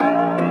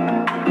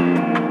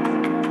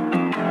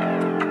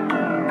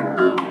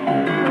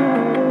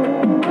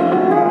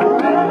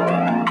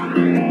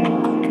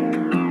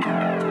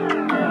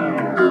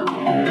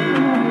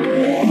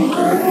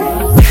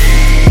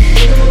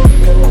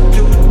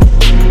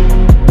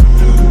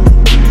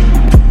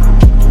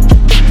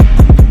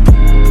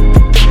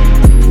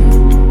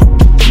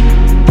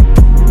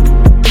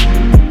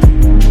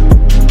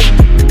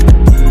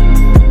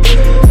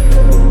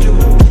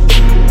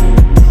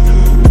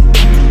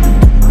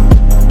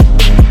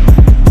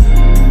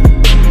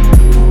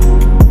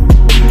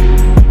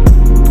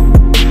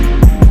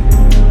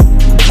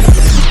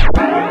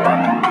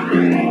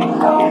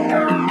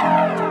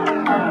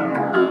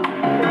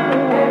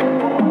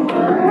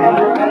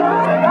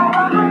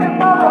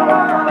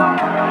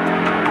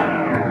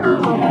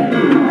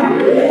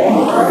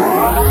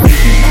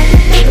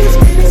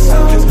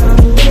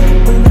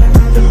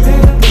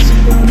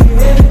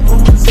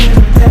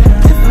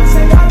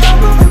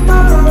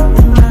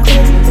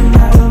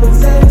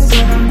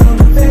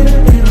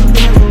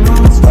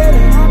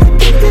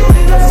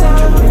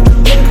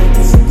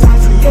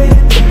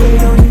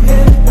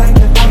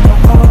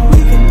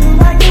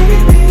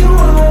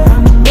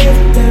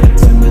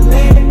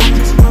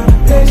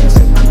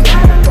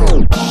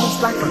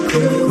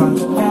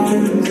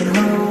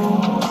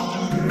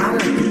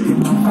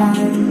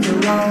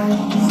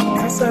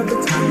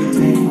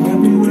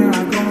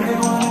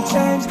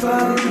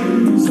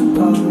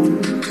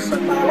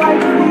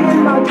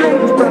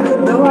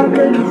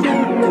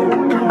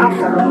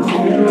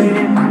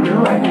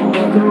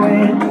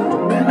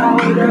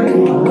I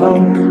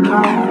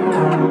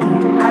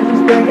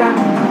just break out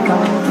my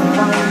phone.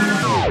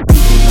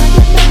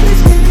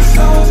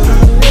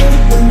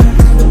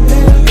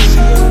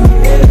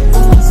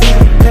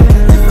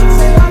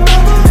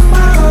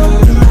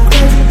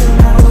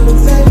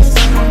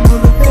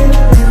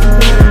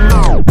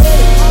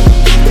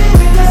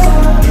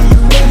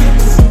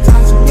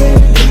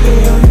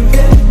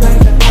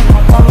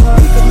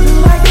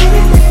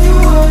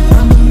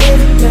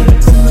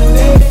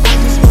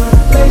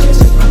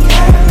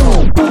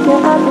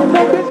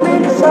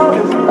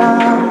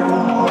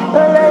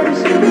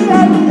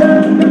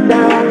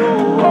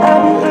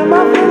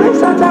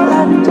 Sometimes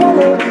I be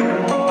jealous,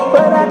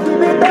 but I keep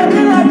it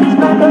thugging like it's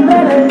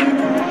Machiavelli.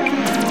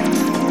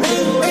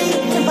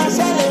 If I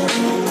said it,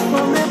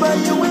 remember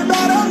you went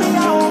bad on me, I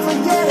won't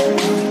forget it.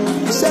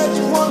 You said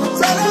you wanna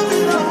tell it,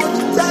 you know what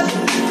you tell it.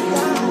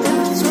 In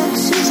between the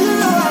sheets, you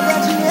know I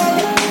got you hate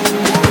it.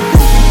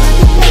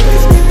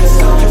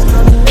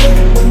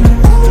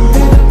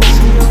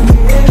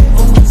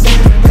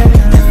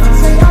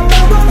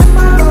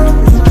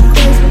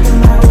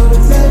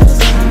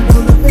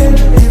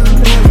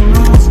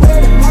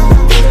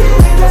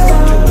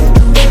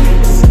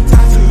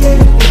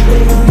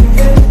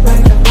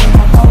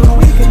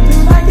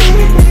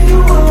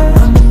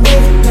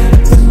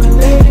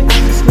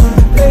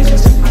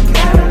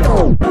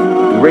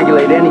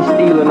 Regulate any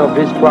stealing of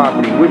his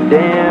property. We're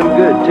damn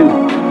good too.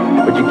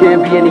 But you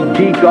can't be any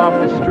geek off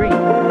the street.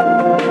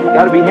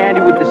 Gotta be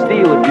handy with the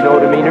steel, if you know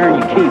what I mean. Earn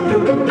your keep.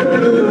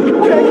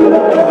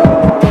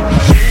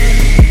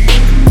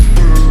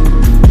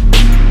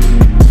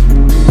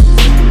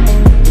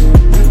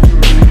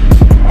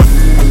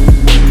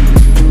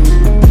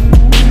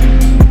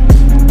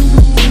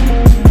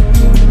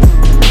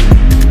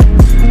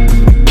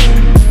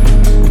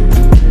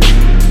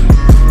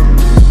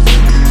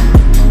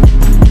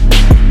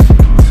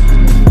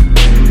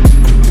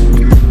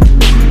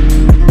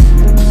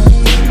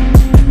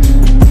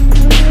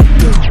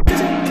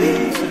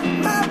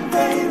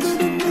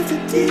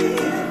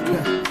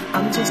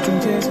 I'm just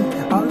congested,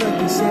 all of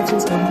the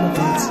sections come with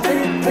this.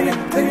 Think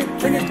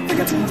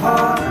it too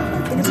hard, but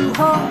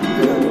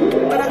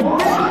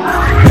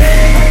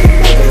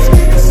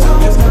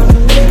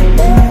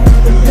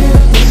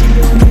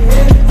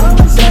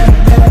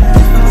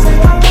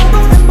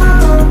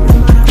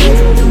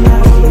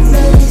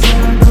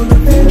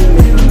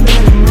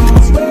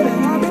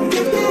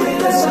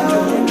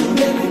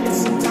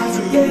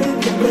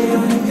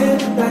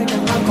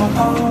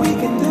we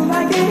can do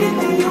like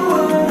anything you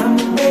want. I'm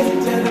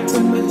amazing,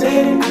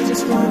 intimidating. I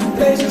just want to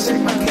play, just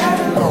check my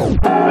catalog.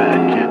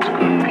 Bad kids,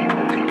 good